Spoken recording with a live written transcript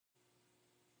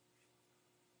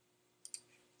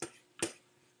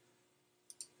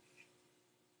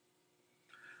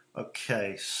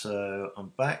Okay, so I'm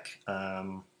back.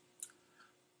 I'm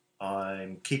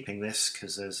keeping this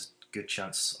because there's a good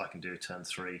chance I can do a turn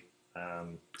three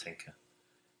Tinker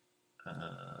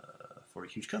for a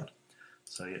huge card.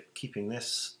 So yeah, keeping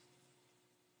this.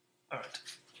 All right.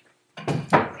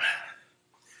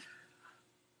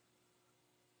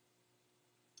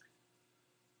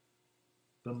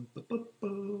 Boom, boom, boom,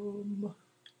 boom.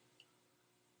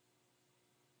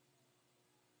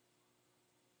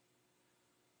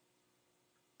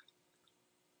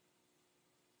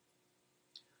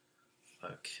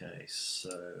 Okay, so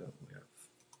we have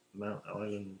Mount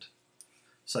Island.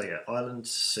 So yeah, Island,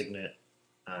 Signet,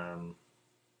 and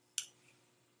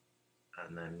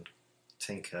then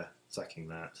Tinker, sacking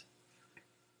that.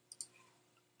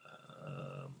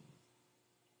 Um,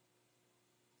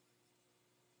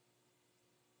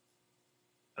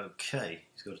 okay,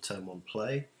 he's got a turn one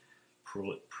play.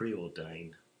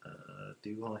 Preordain.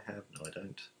 Do I have? No, I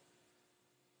don't.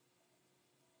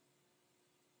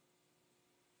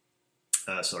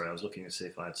 Sorry, I was looking to see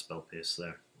if I had Spell Pierce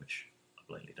there, which I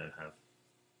blatantly don't have.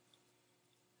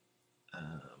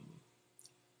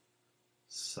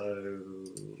 So.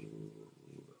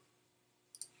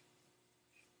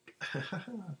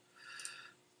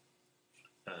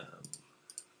 um,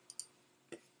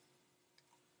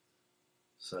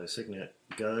 so Signet,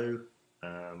 go.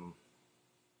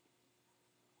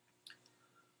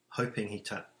 Hoping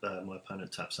my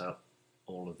opponent taps out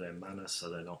all of their mana, so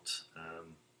they're not.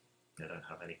 They don't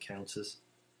have any counters.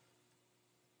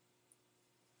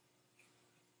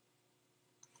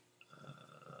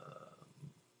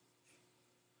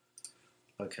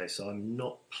 Okay, so I'm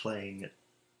not playing. If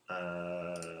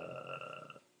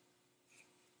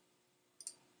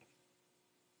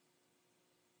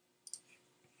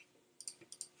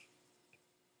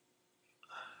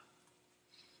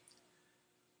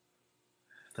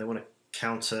they want to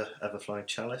counter Everflying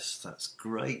Chalice, that's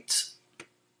great.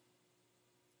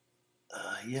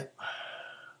 Yep.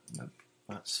 Nope,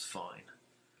 that's fine.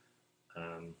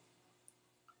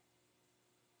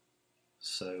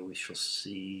 So we shall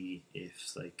see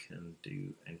if they can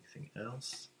do anything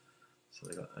else. So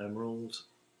they got Emerald,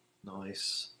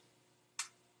 nice.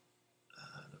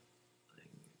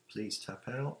 Please tap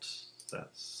out.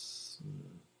 That's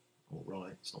all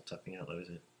right. It's not tapping out though, is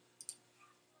it?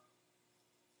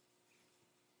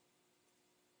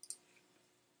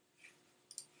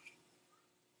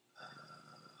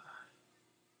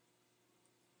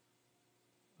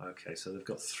 Okay, so they've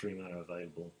got 3 mana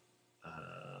available,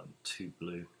 2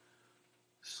 blue.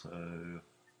 So,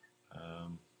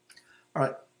 all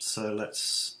right. So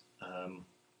let's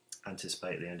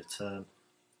anticipate the end of turn.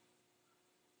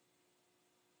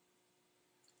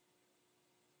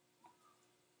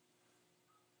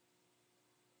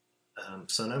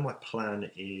 So now my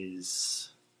plan is.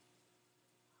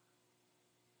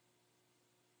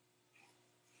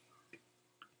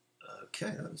 Okay,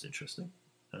 that was interesting.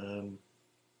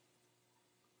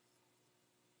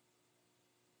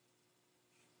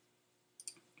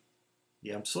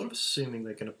 Yeah, I'm sort of assuming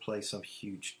they're going to play some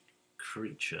huge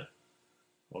creature,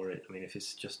 or I mean, if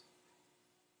it's just.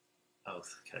 Oh,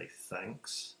 okay,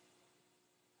 thanks.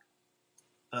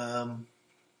 I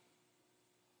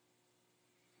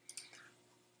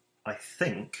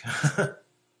think.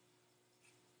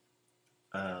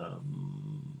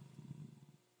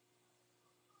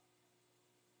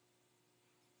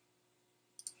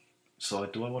 So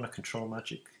do I want to control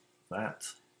magic that,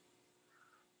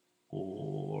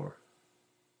 or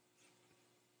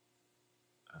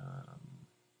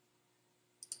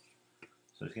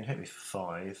so it's going to hit me for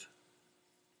 5.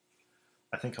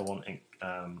 I think I want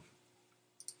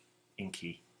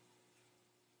Inky,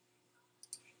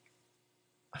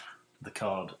 the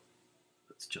card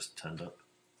that's just turned up.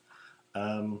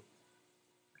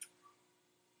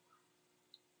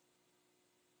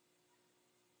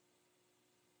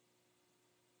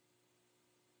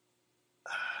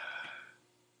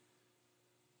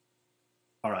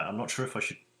 All right, I'm not sure if I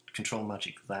should control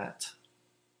magic that.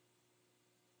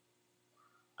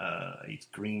 He's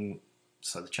green,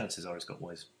 so the chances are he's got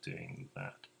ways of doing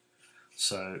that.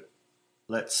 So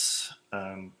let's.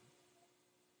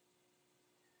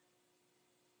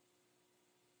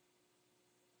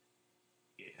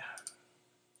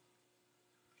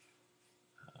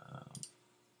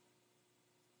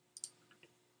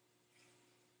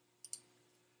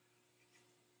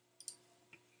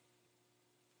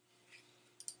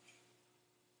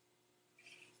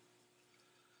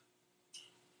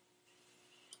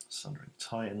 Sundering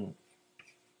Titan.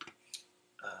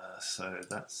 So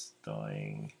that's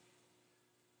dying.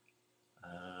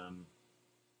 Yeah,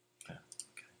 okay.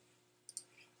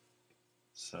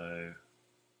 So I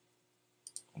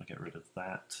want to get rid of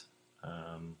that.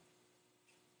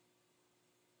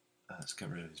 Let's get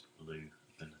rid of his blue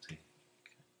ability.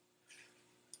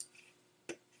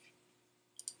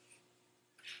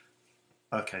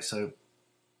 Okay, so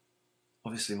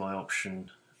obviously my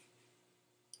option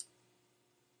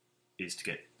is to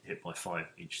get hit by 5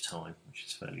 each time, which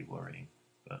is fairly worrying,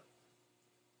 but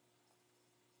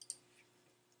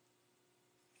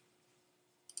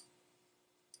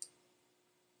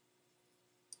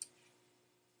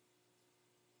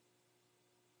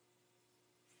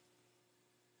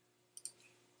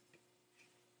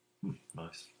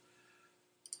nice.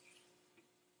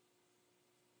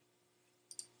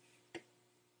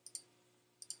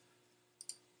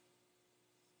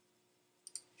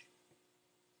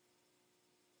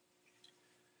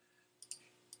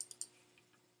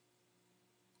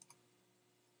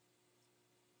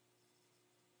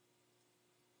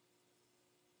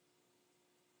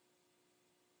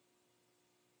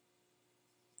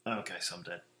 Okay, so I'm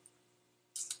dead.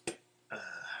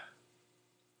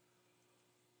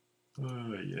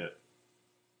 Oh, yeah.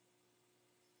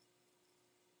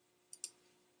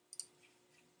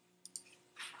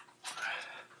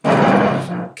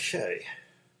 Okay.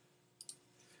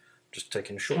 Just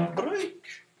taking a short break.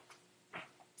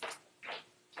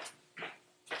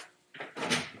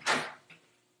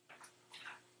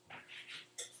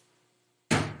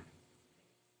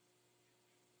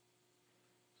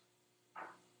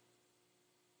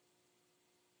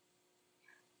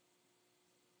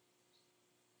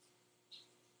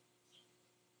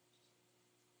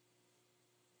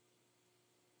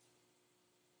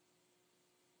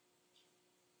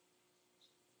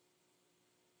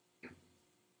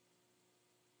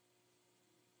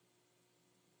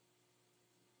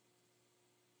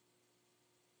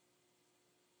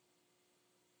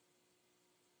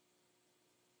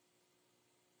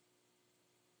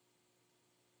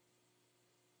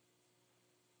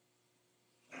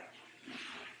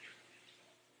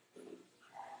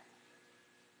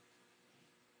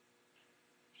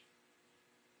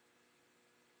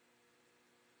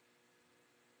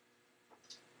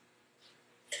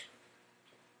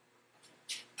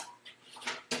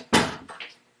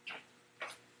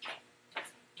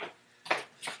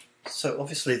 So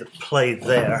obviously the play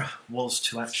there was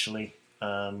to actually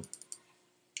there's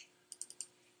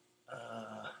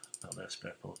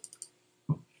purple.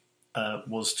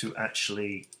 Was to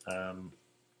actually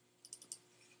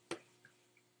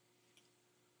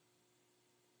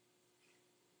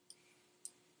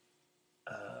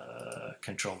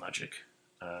control magic,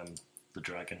 the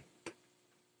dragon.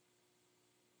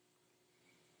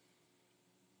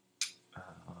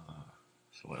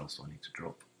 So what else do I need to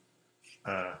drop?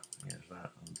 Yeah,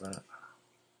 that and that.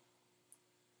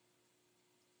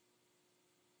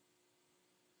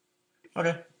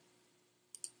 Okay.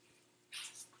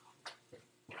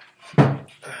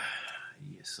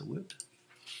 Yes, I would.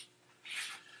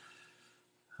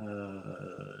 No.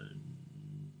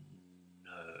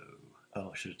 Oh,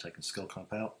 I should have taken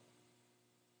Skullclamp out.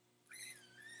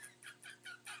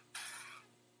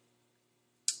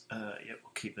 Yep,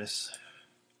 we'll keep this.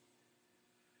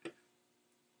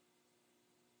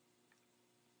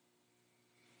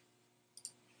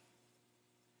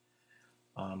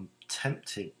 I'm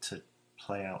tempted to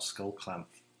play out Skullclamp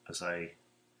as a...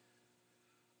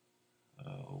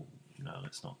 Oh, no,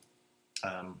 let's not.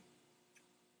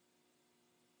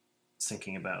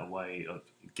 Thinking about a way of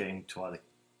getting to either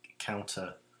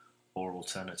counter or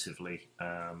alternatively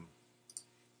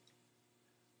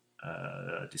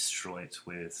destroy it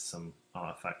with some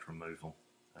artifact removal.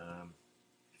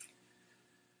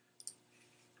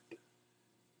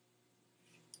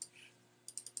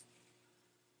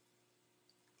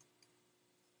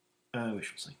 We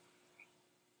shall see.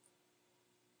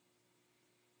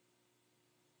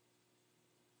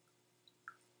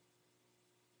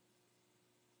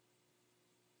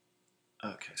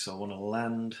 Okay, so I want to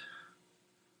land.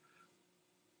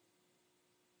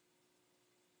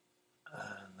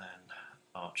 And then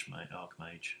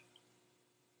Archmage.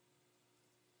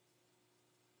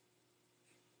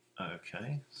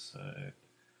 Okay, so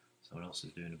someone else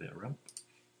is doing a bit of rump.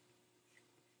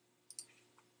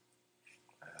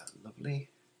 Lovely.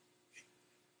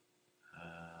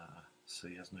 So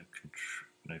he has no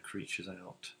creatures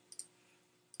out.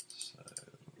 So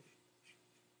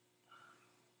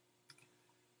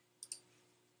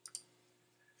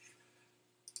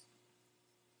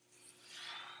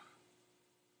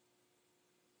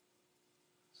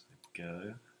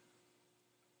go.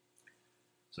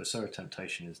 So Sora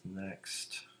Temptation is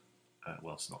next.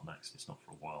 Well, it's not next. It's not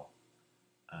for a while.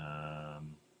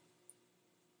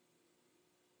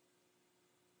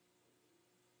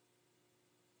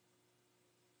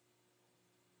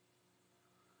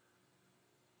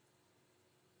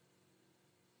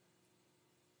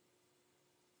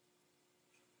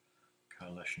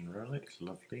 Annihilation Relic,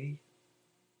 lovely.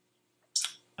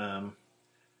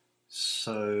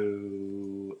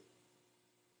 So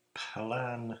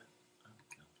plan.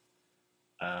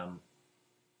 My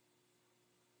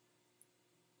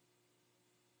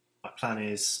plan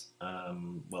is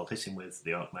well, hit him with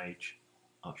the Archmage.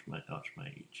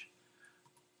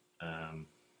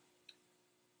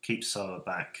 Keep Soa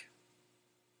back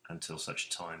until such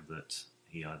time that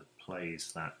he either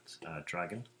plays that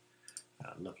dragon.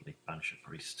 Lovely Banisher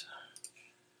Priest.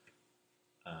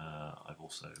 I've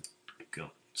also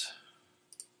got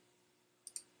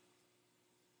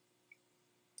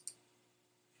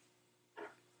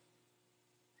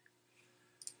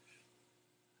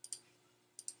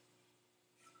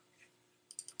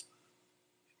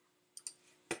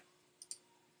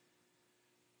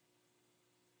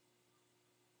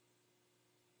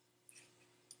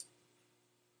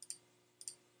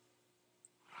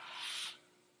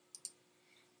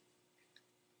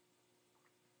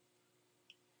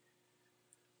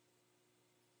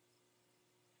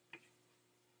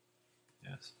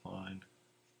it's fine.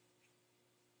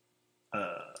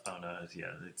 Oh no,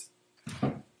 yeah,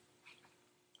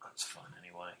 that's fine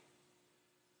anyway.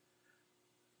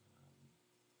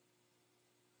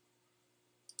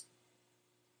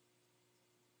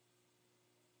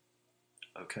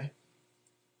 Okay.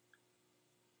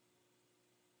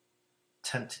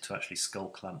 Tempted to actually Skull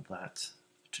Clamp that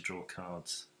to draw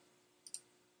cards.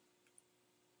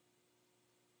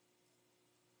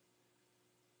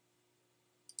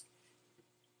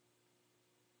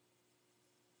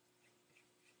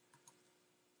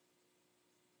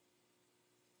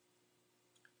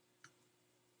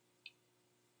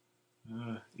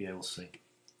 Yeah, we'll see.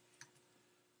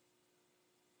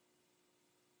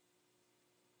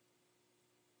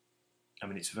 I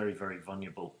mean, it's very, very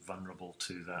vulnerable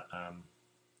to that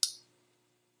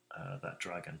that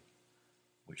dragon,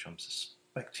 which I'm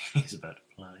suspecting he's about to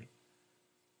play.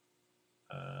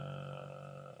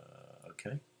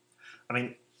 Okay. I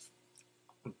mean,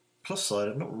 plus side,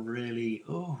 I'm not really.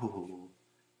 Oh,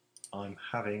 I'm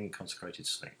having Consecrated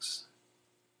Sphinx.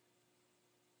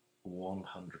 100%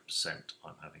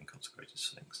 I'm having Consecrated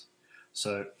Sphinx.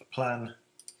 So, plan,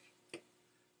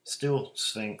 still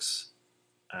Sphinx.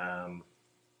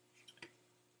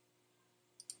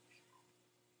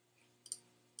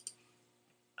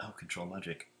 Control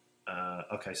Magic.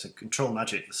 Okay, so Control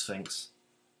Magic the Sphinx.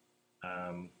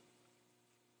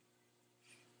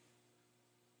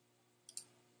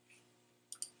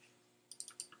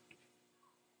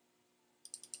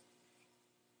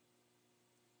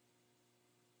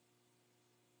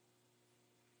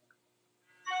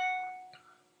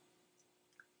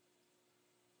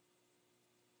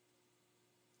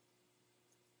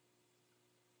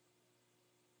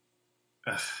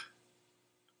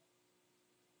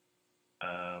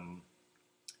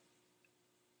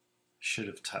 Should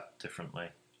have tapped differently.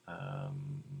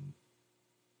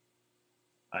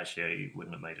 Actually, it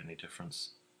wouldn't have made any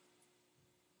difference.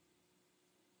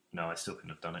 No, I still couldn't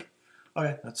have done it.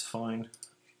 Okay, that's fine.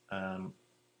 I've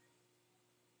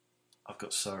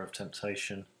got Sower of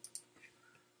Temptation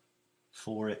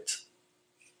for it.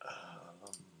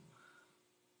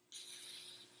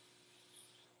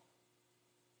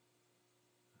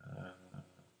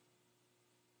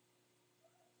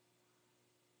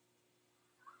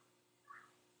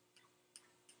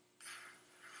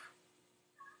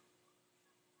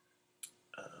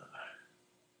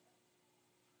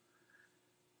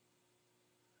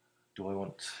 Do I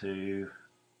want to?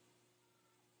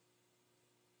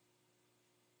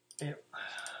 Yep.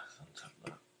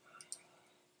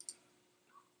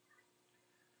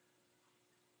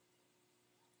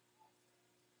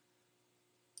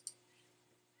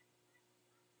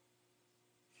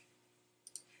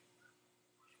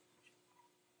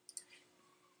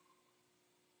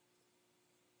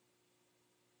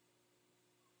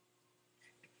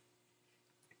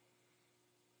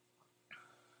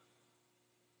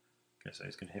 Okay, so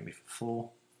he's going to hit me for 4.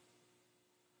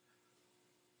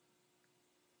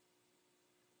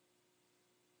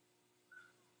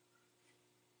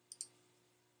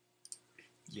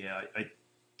 Yeah,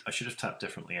 I should have tapped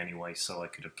differently anyway, so I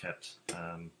could have kept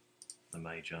the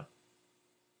major.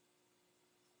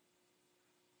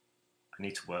 I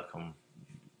need to work on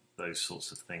those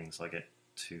sorts of things. I get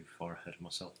too far ahead of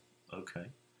myself. Okay.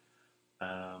 He's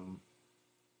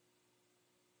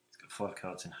got 5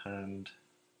 cards in hand.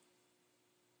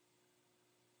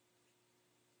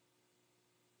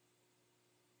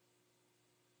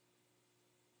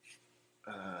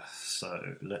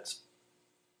 So let's.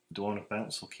 Do I want to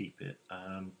bounce or keep it?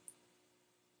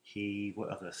 What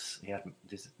others? He had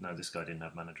this. No, this guy didn't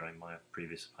have mana drain. My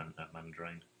previous opponent had mana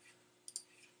drain.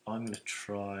 I'm going to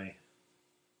try.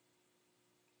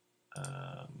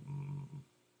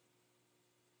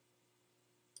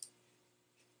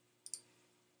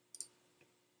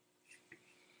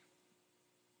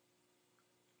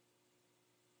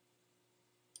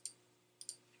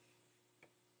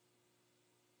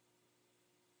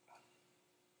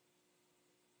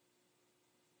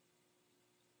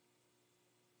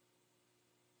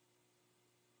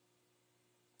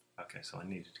 Okay, so I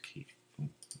needed to keep.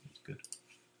 That's good.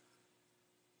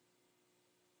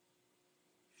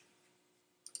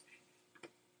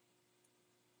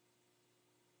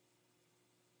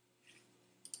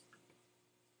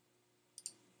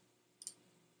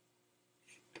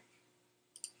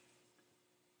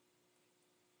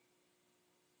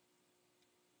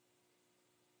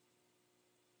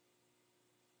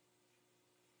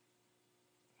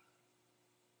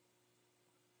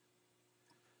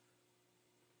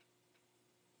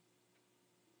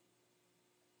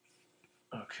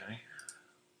 Okay.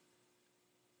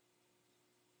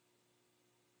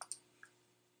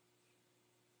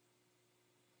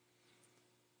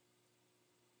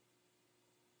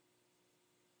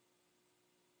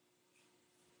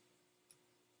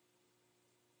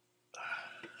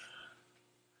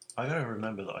 I gotta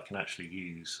remember that I can actually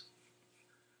use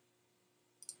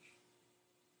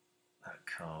that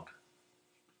card.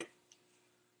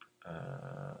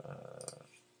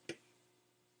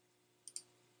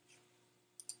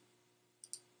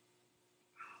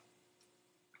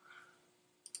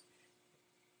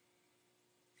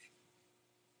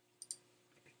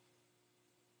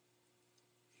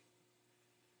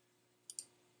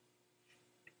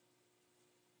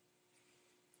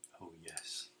 Oh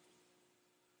yes,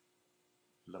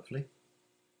 lovely.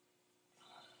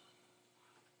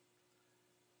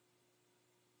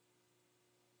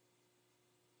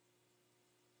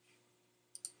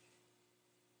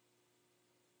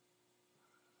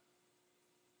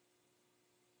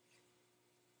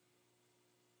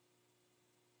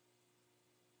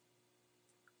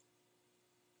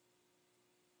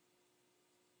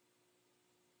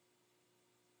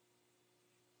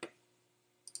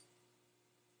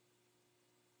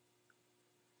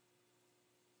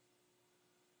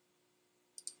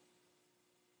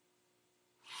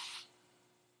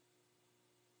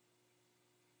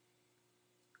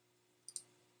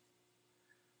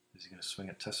 Is he going to swing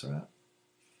at Tesseract?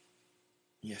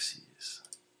 Yes, he is.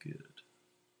 Good.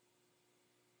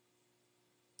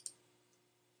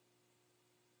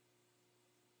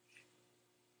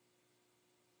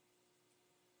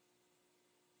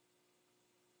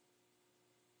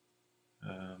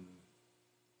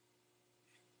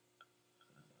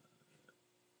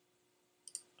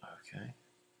 Okay.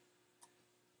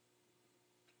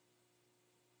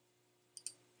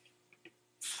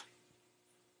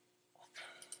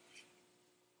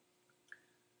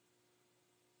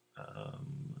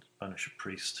 Let's banish a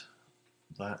priest.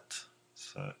 That.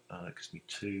 So that gives me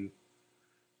 2.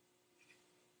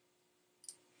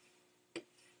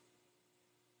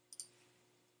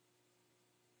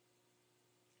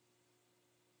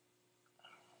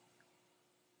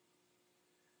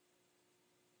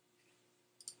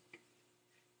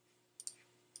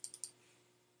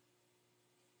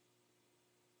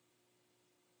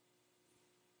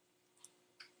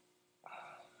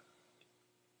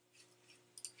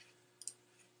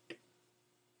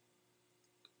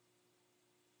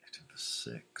 Getting for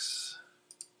 6.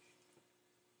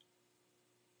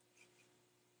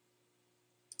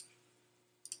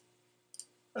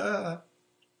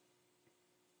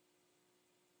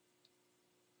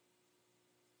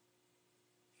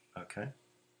 Okay.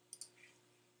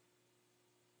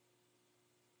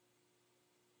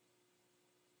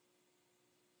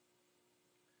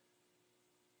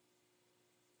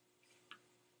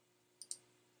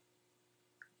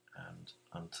 And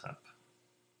untap.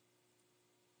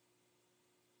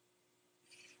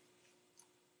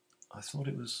 I thought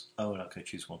it was. Oh, okay,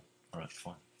 choose one. Alright,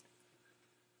 fine.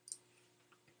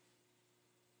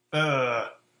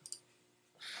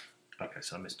 Okay,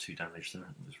 so I missed 2 damage there. It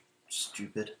was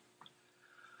stupid.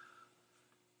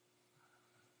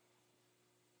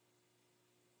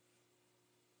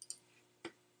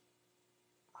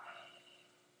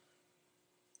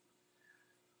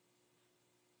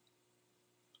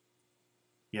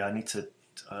 Yeah, I need to.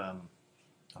 I'm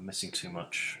missing too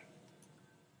much.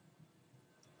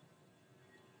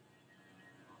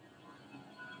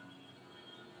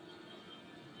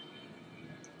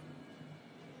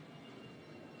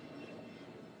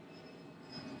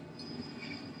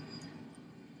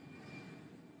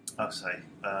 Okay,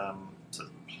 so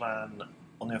the plan,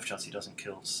 on the off chance he doesn't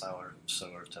kill Sower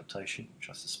of Temptation, which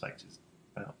I suspect is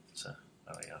about to.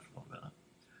 Oh yeah, I forgot about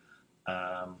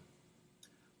that.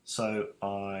 So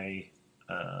I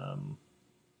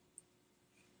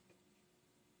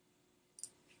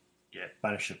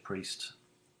banish the priest.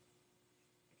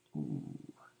 Ooh.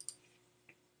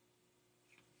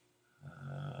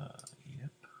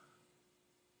 Yep.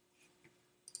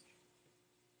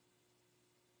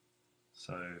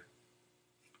 So do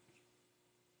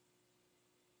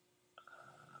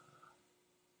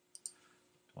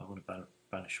I want to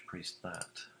banish priest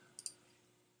that?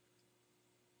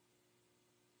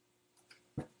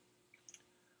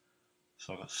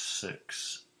 So I got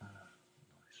 6.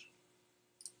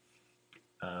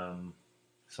 Nice.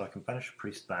 So I can banish a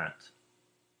priest that,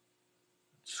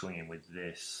 swing him with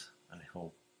this, and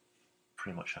he'll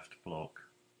pretty much have to block.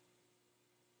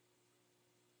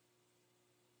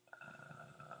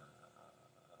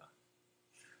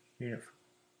 Yep.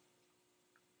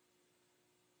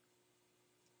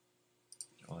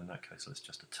 Well, in that case, let's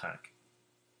just attack,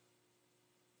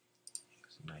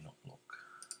 because he may not block.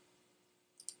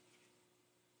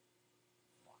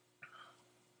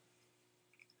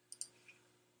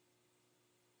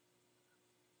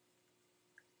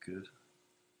 Good.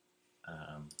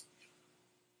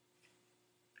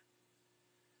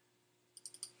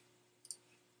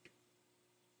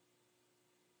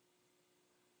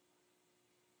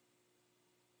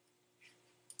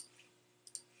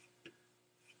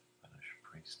 Banish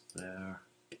priest there.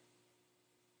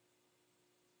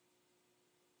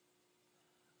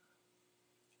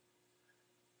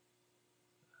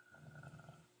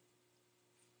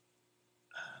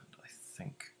 And I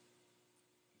think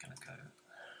I'm going to go.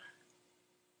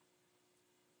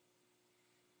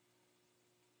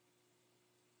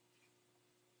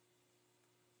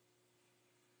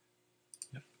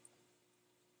 Yep.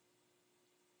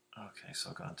 Okay, so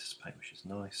I've got anticipate, which is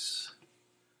nice.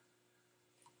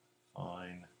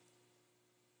 Fine.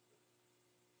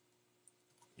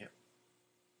 Yep.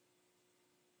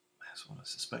 That's what I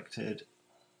suspected.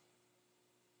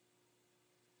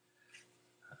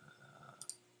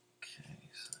 Okay,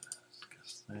 so let's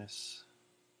guess this.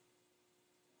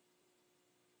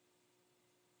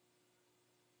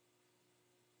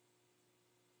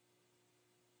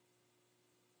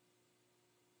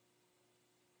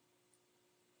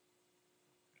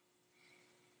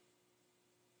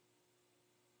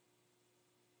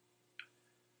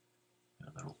 Yeah,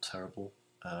 they're all terrible.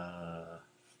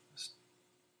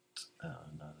 No,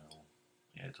 they're all.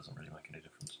 Yeah, it doesn't really make any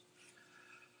difference.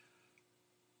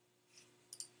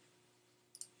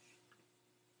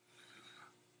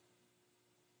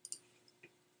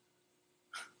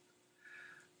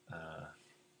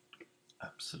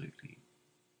 Absolutely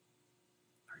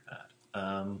very bad.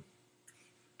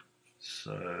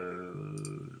 So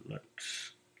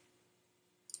let's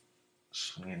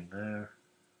swing in there.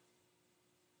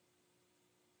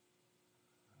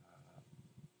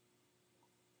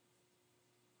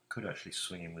 Could actually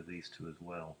swing in with these two as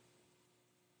well.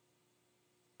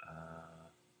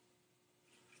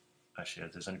 Actually,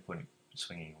 there's any point in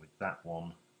swinging with that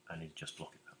one, and he'd just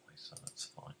block it that way, so that's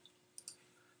fine.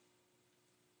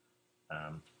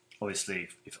 Obviously,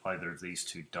 if either of these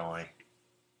two die,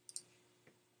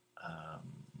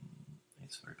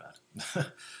 it's very bad.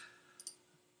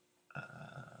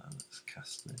 Let's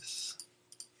cast this.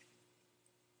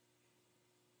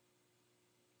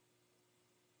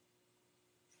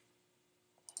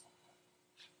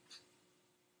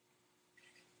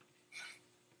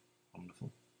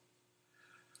 Wonderful.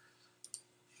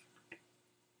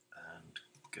 And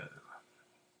go.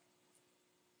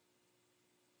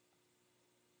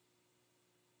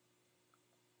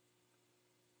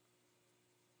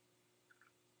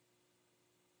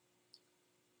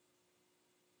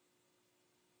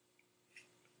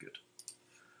 Good.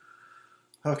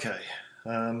 Okay.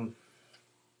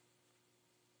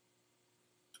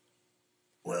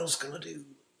 What else can I do?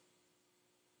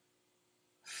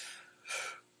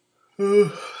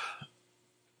 I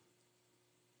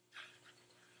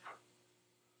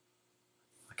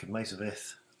could Mace of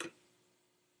Ith,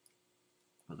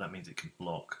 but that means it can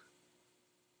block.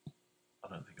 I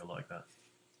don't think I like that.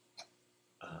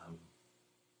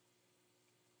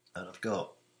 And I've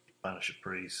got Banish a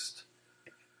Priest,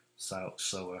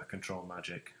 Sower, Control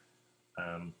Magic.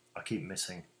 I keep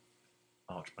missing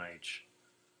Archmage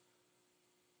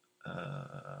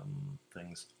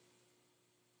things.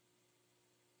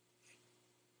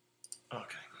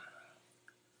 Okay.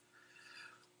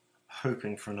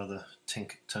 Hoping for another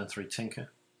turn 3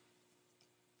 Tinker.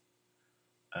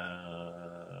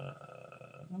 Oh,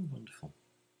 wonderful.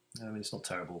 I mean, it's not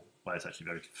terrible. Well, it's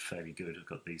actually fairly good. I've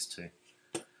got these two.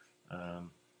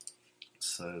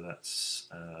 So that's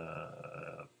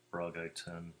Brago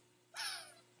turn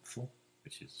 4,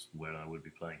 which is where I would be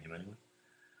playing him anyway.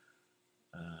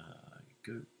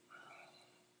 Go.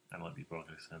 That might be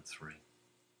Brago turn 3.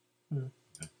 Okay.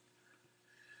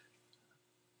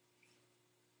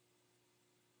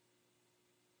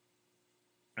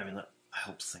 I mean, that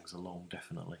helps things along,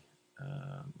 definitely.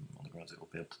 On the grounds it will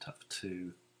be able to tap for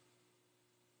 2.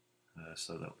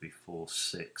 So that would be 4,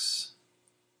 6.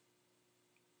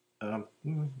 On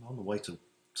the way to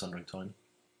Sundering Time.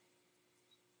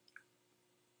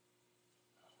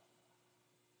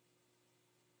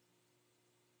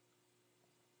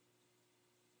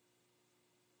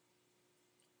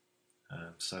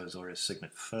 So Azorius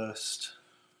Signet first.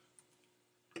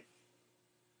 We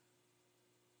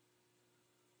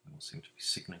all seem to be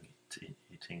signaling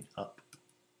hitting up.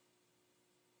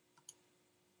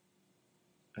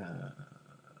 No,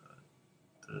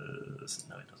 it doesn't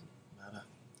matter.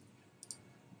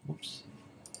 Oops,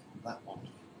 that one.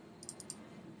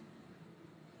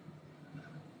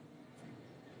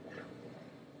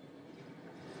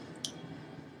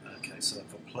 Okay, so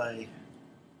if I play,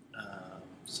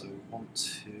 so 1,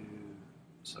 2,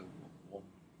 so 1,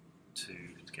 2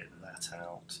 to get that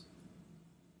out.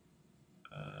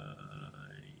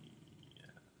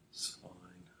 Yeah, it's fine.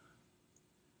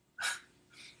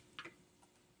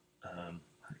 It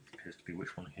appears to be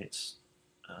which one hits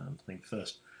thing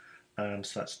first. So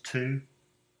that's 2.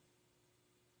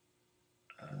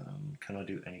 Can I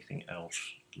do anything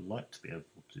else? I'd like to be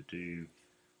able to do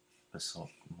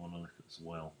Basalt Monolith as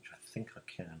well, which I think I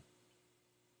can.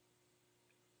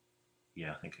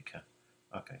 Yeah, I think I can.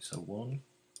 Okay, so 1,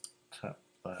 tap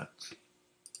that.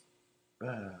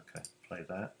 Okay, play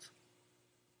that.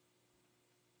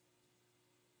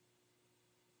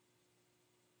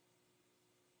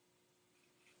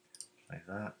 Play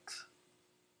that.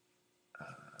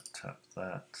 Tap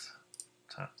that.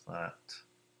 Tap that.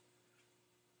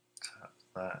 Tap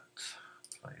that.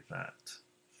 Play that.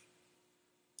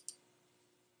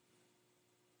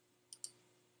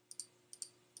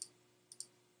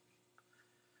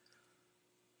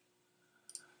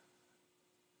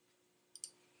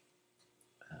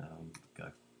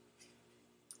 Go.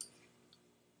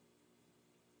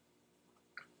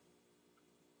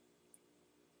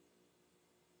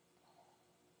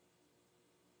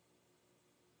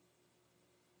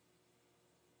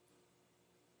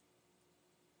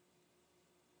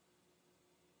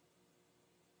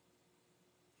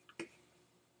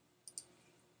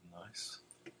 Nice.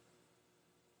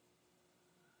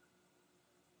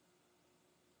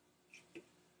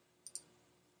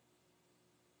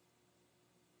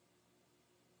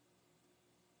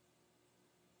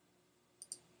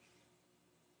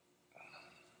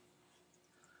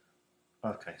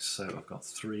 Okay, so I've got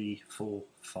 3, 4,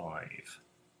 5,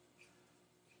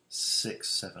 6,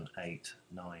 7, 8,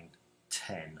 9,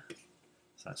 10.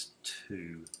 So that's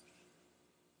 2.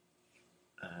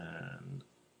 And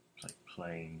play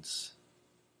planes.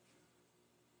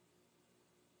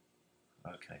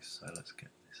 Okay, so let's get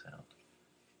this out.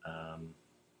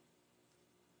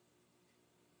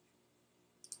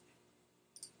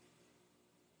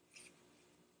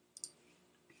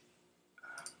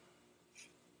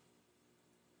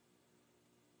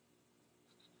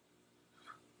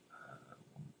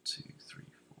 2, 3,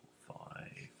 4,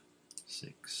 5,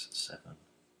 6, 7,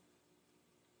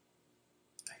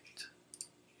 8.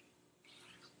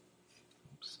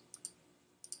 Oops.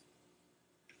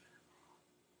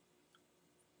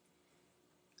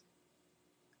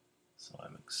 So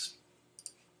I'm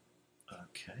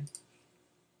okay.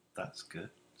 That's good.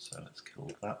 So let's kill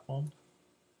that one.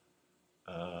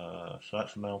 So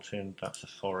that's a mountain. That's a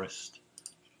forest.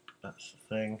 That's the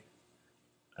thing.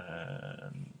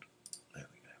 And there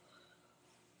we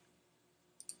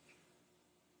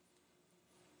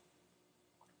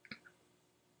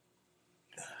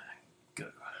go.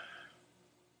 Go.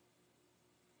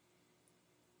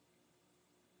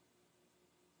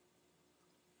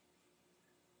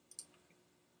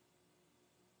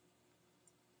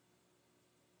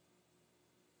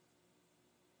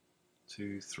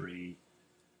 2, 3,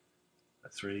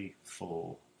 3,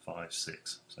 4, 5,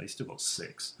 6. So he's still got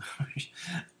 6.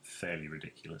 Fairly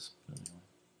ridiculous. But anyway.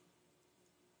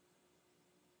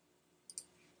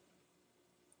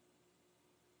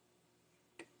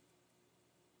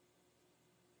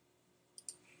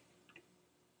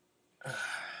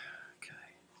 Okay.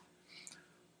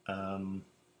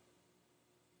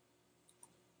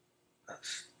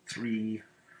 That's 3,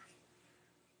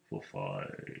 4,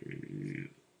 5.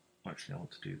 Actually, I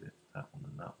want to do that one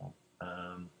and that one.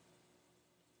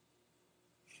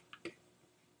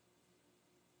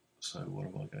 So what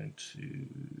am I going to...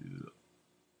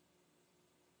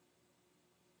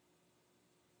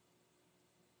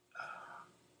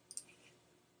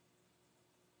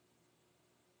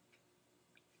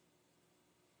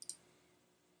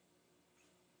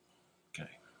 Okay,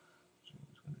 so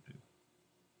what I'm going to do...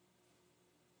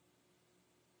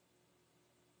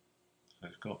 So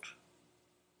it's got...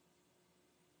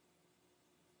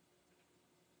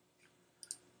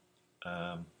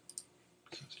 so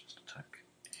let's just attack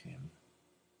him.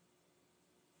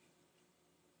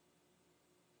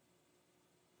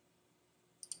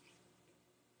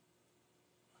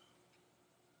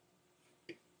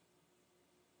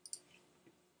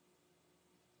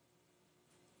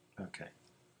 Okay,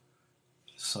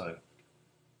 so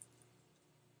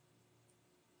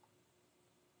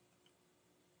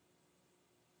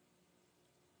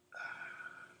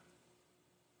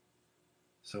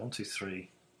so 1, 2,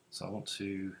 3. So I want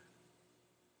to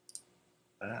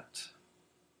that,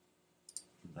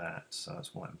 so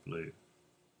that's white and blue.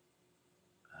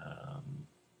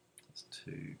 That's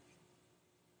 2.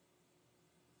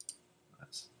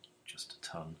 That's just a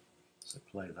ton. So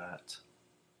play that.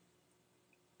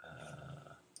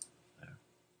 There.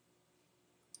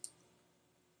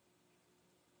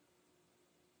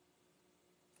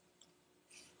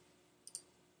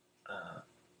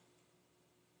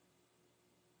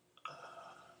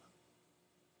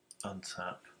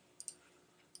 Untap.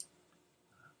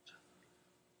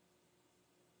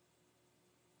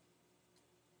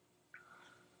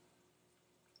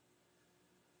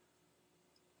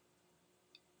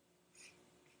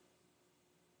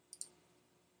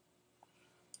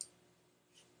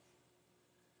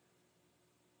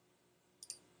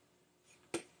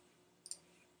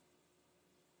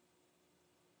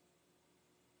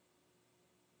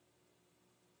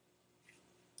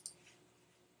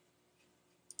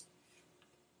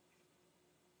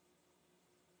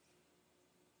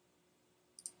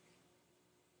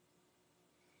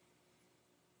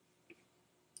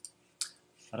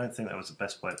 I don't think that was the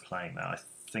best way of playing that. I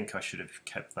think I should have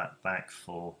kept that back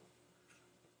for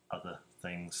other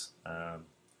things.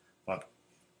 But,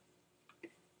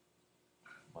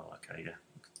 well, okay, yeah.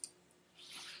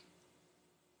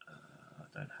 I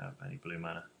don't have any blue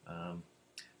mana.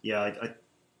 Yeah,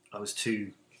 I was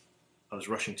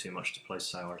rushing too much to play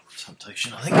Sour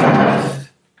Temptation, I think.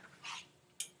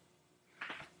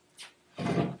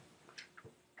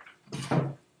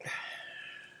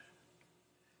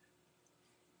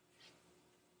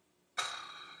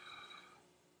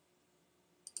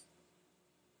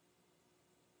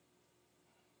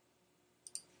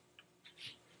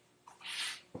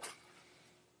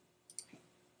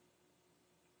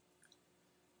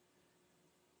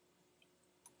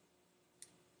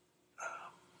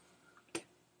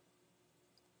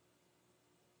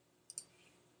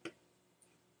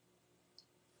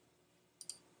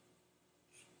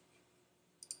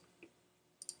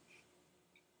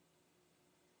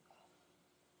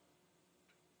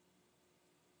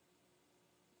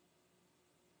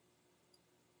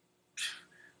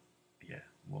 Yeah,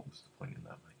 what was the point in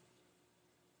that, mate?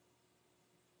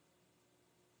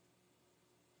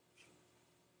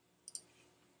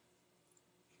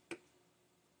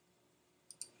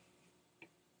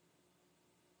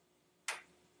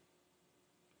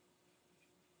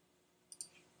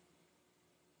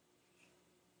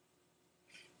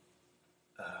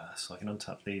 So I can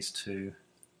untap these two.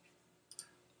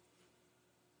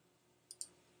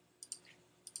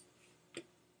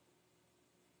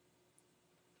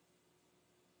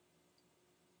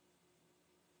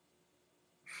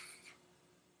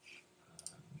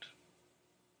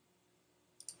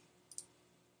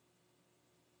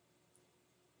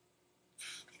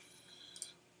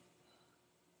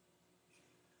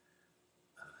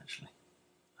 Actually,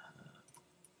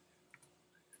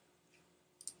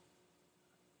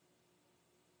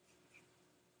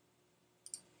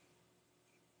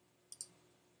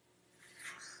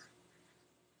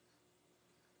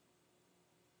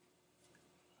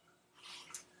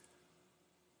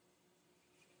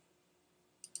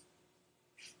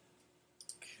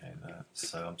 okay,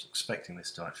 so I'm expecting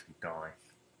this to actually die.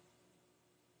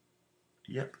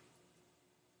 Yep,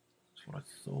 that's what I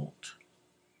thought.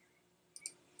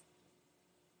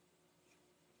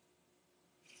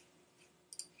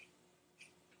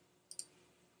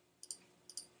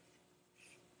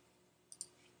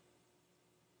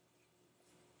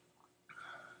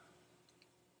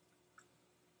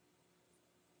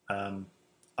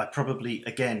 I probably,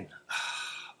 again,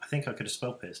 I think I could have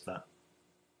spell pierced that.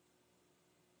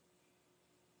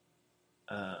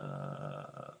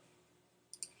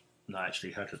 No, actually,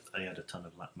 he had a ton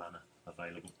of mana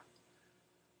available.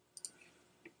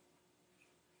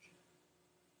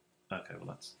 Okay, well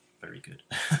that's very good.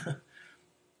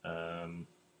 um,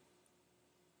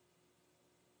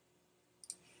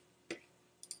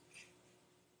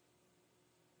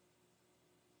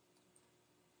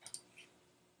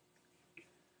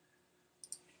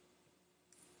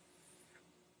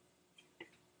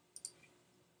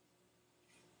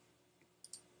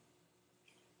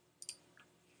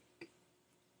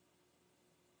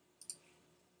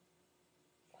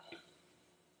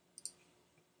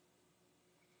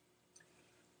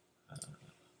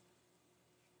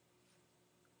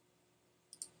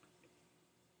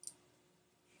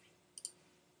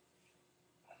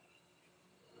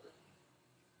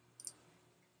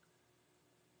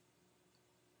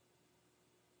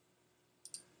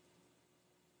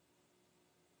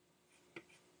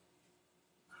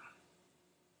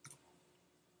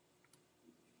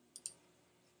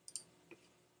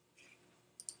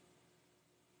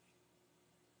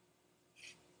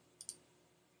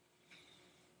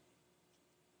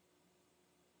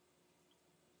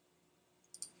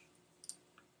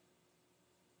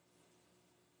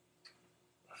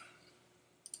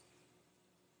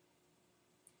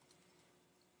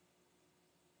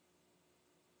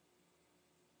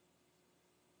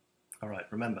 all right,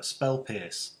 remember, spell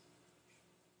pierce.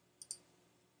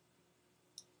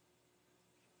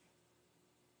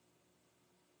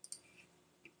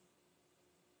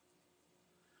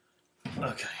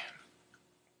 Okay.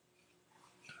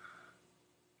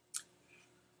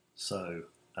 So,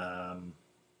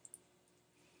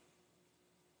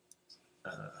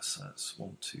 so that's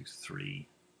 1, 2, 3.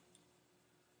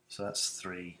 So that's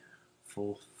 3,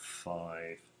 4,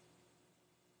 5.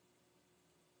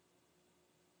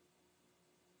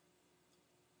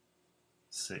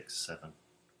 6, 7.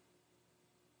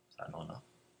 Is that not enough?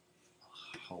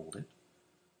 Hold it.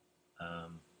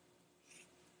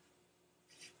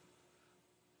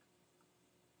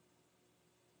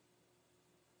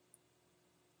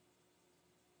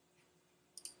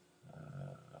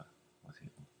 I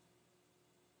think,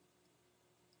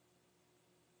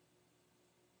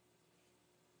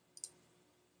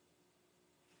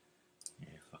 yeah,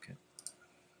 fuck it.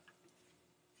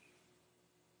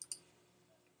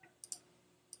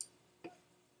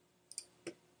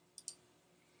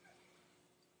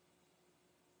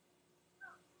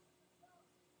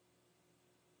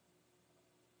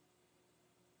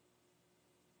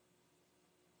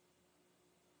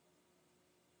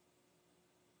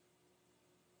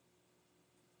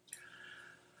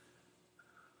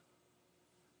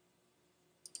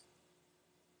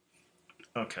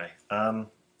 Okay.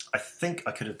 I think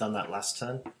I could have done that last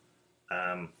turn.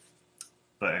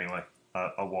 But anyway,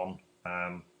 I won.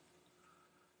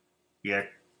 Yeah,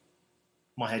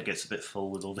 my head gets a bit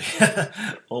full with all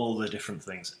the all the different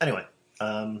things. Anyway,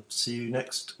 see you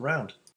next round.